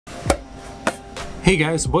Hey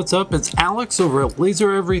guys, what's up? It's Alex over at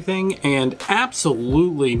Laser Everything, and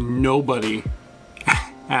absolutely nobody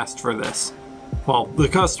asked for this. Well, the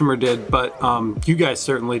customer did, but you guys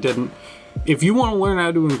certainly didn't. If you want to learn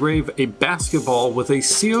how to engrave a basketball with a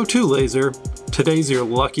CO2 laser, today's your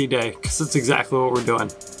lucky day, because that's exactly what we're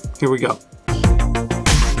doing. Here we go.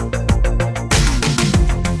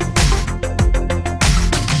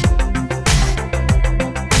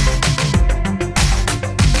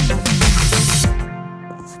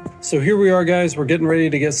 So here we are, guys. We're getting ready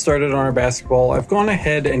to get started on our basketball. I've gone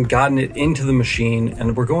ahead and gotten it into the machine,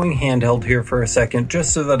 and we're going handheld here for a second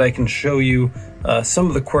just so that I can show you some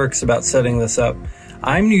of the quirks about setting this up.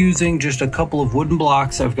 I'm using just a couple of wooden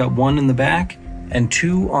blocks. I've got one in the back and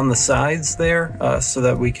two on the sides there so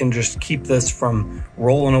that we can just keep this from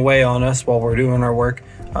rolling away on us while we're doing our work.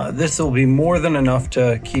 This will be more than enough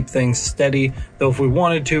to keep things steady, though if we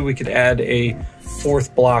wanted to, we could add a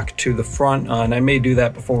fourth block to the front, and I may do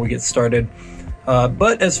that before we get started.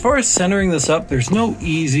 But as far as centering this up, there's no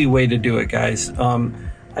easy way to do it, guys.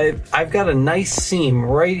 I've got a nice seam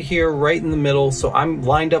right here, right in the middle, so I'm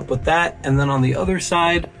lined up with that, and then on the other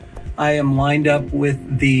side, I am lined up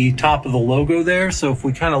with the top of the logo there. So if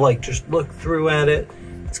we kind of like just look through at it,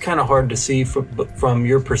 it's kind of hard to see from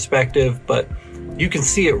your perspective, but you can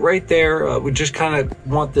see it right there. We just kind of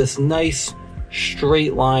want this nice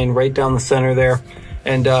straight line right down the center there.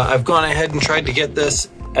 And I've gone ahead and tried to get this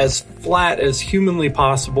as flat as humanly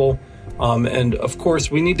possible. And of course,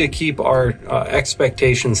 we need to keep our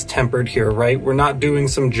expectations tempered here, right? We're not doing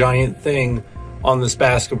some giant thing on this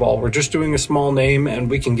basketball. We're just doing a small name, and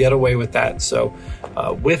we can get away with that. So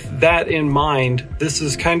with that in mind, this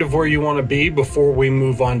is kind of where you want to be before we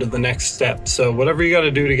move on to the next step. So whatever you got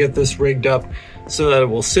to do to get this rigged up so that it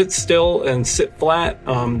will sit still and sit flat,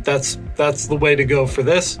 that's the way to go for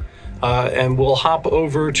this. And we'll hop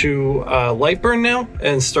over to Lightburn now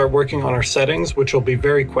and start working on our settings, which will be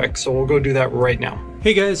very quick. So we'll go do that right now.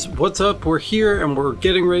 Hey guys, what's up? We're here and we're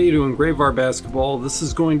getting ready to engrave our basketball. This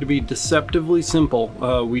is going to be deceptively simple.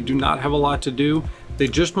 We do not have a lot to do. They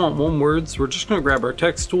just want one word, so we're just going to grab our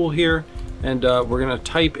text tool here and we're going to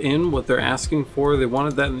type in what they're asking for. They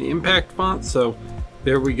wanted that in the impact font, so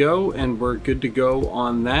there we go, and we're good to go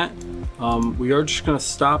on that. We are just going to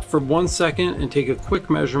stop for 1 second and take a quick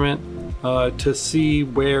measurement to see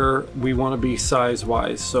where we want to be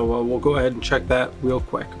size-wise. So we'll go ahead and check that real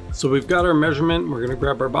quick. So we've got our measurement. We're going to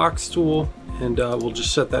grab our box tool, and we'll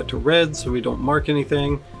just set that to red so we don't mark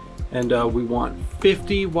anything. And we want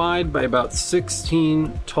 50 wide by about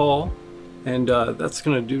 16 tall, and that's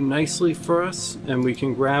going to do nicely for us. And we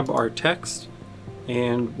can grab our text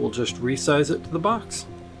and we'll just resize it to the box.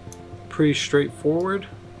 Pretty straightforward.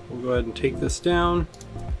 We'll go ahead and take this down,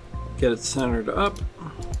 get it centered up.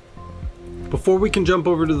 Before we can jump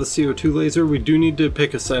over to the CO2 laser, we do need to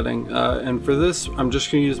pick a setting. And for this, I'm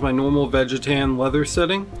just going to use my normal Vegetan leather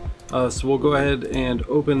setting. So we'll go ahead and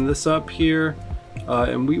open this up here.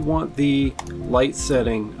 And we want the light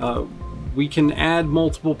setting. We can add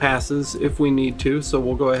multiple passes if we need to. So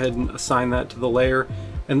we'll go ahead and assign that to the layer.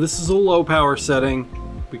 And this is a low power setting.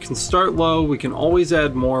 We can start low. We can always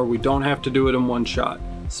add more. We don't have to do it in one shot.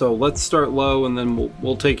 So let's start low and then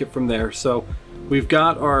we'll take it from there. So we've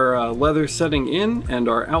got our leather setting in and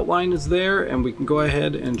our outline is there, and we can go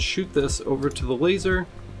ahead and shoot this over to the laser.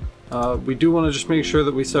 We do want to just make sure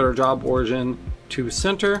that we set our job origin to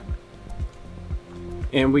center,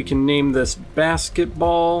 and we can name this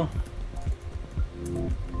basketball,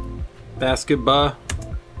 basketball,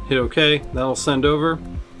 hit OK, that'll send over.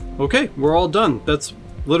 Okay, we're all done. That's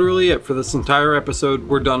literally it for this entire episode.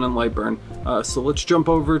 We're done in Lightburn. So let's jump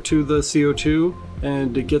over to the CO2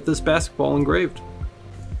 and get this basketball engraved.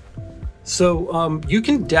 So you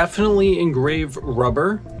can definitely engrave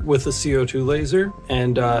rubber with a CO2 laser,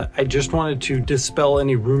 and I just wanted to dispel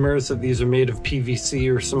any rumors that these are made of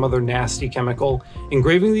PVC or some other nasty chemical.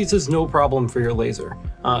 Engraving these is no problem for your laser.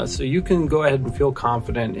 So you can go ahead and feel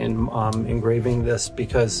confident in engraving this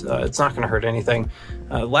because it's not going to hurt anything.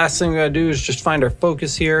 Last thing we gotta do is just find our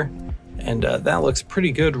focus here, and that looks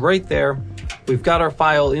pretty good right there. We've got our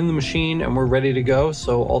file in the machine and we're ready to go,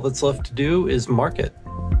 so all that's left to do is mark it.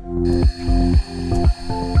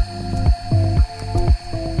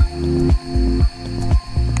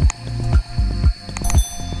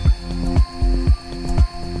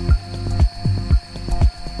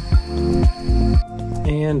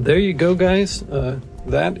 And there you go, guys.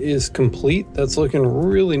 That is complete. That's looking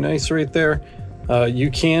really nice right there.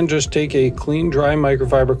 You can just take a clean, dry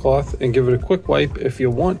microfiber cloth and give it a quick wipe if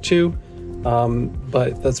you want to,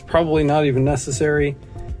 but that's probably not even necessary.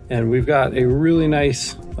 And we've got a really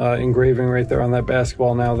nice engraving right there on that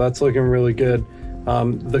basketball now. That's looking really good.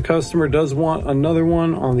 The customer does want another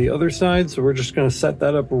one on the other side, so we're just going to set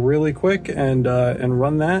that up really quick and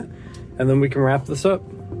run that, and then we can wrap this up.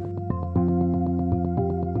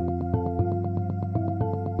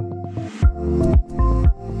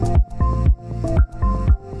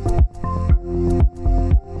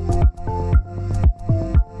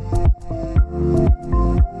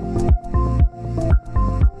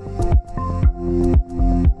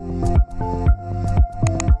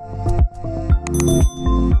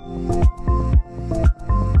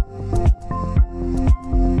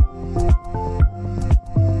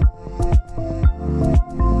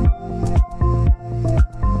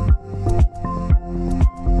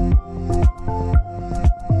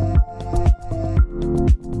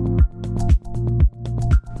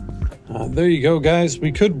 There you go, guys.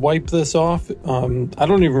 We could wipe this off. I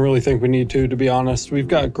don't even really think we need to be honest. We've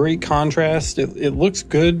got great contrast. It looks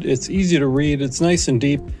good. It's easy to read. It's nice and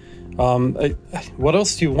deep. What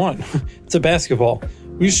else do you want? It's a basketball.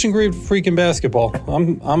 We just engraved a freaking basketball.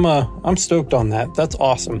 I'm stoked on that. That's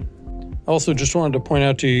awesome. I also just wanted to point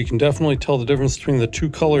out to you, you can definitely tell the difference between the two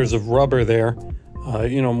colors of rubber there.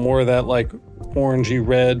 You know, more of that like orangey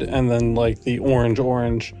red, and then like the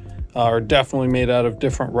orange are definitely made out of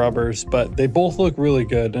different rubbers, but they both look really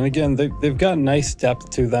good. And again, they've got nice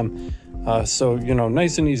depth to them. So, you know,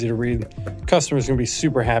 nice and easy to read. Customer's gonna be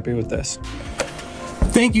super happy with this.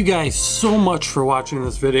 Thank you guys so much for watching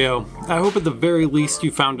this video. I hope at the very least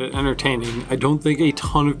you found it entertaining. I don't think a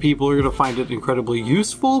ton of people are gonna find it incredibly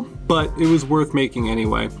useful, but it was worth making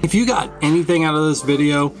anyway. If you got anything out of this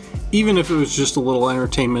video, even if it was just a little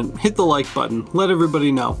entertainment, hit the like button, let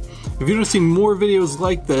everybody know. If you want to see more videos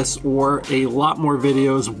like this, or a lot more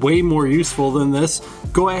videos way more useful than this,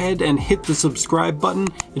 go ahead and hit the subscribe button,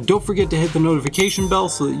 and don't forget to hit the notification bell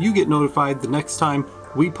so that you get notified the next time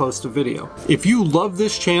we post a video. If you love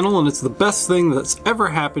this channel and it's the best thing that's ever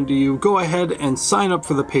happened to you, go ahead and sign up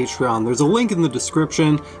for the Patreon. There's a link in the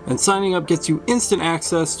description, and signing up gets you instant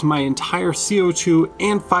access to my entire CO2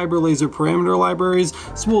 and fiber laser parameter libraries,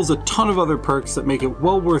 as well as a ton of other perks that make it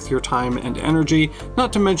well worth your time and energy,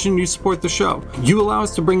 not to mention you support the show. You allow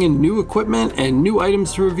us to bring in new equipment and new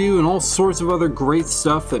items to review and all sorts of other great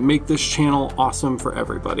stuff that make this channel awesome for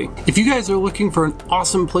everybody. If you guys are looking for an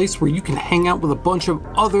awesome place where you can hang out with a bunch of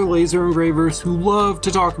other laser engravers who love to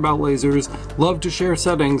talk about lasers, love to share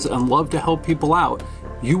settings, and love to help people out,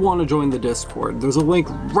 you want to join the Discord. There's a link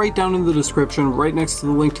right down in the description, right next to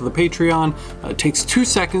the link to the Patreon. It takes 2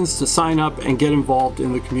 seconds to sign up and get involved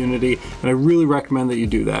in the community, and I really recommend that you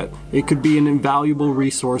do that. It could be an invaluable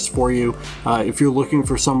resource for you if you're looking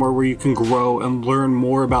for somewhere where you can grow and learn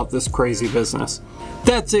more about this crazy business.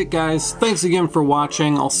 That's it, guys. Thanks again for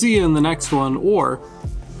watching. I'll see you in the next one, or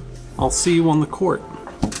I'll see you on the court.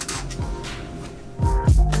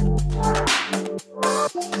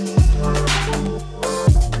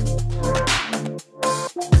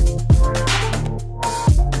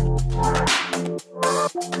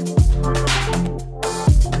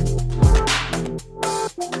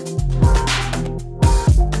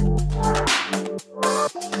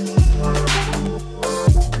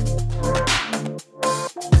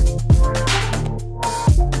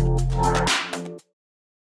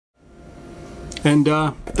 And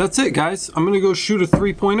that's it, guys. I'm gonna go shoot a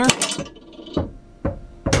 3-pointer.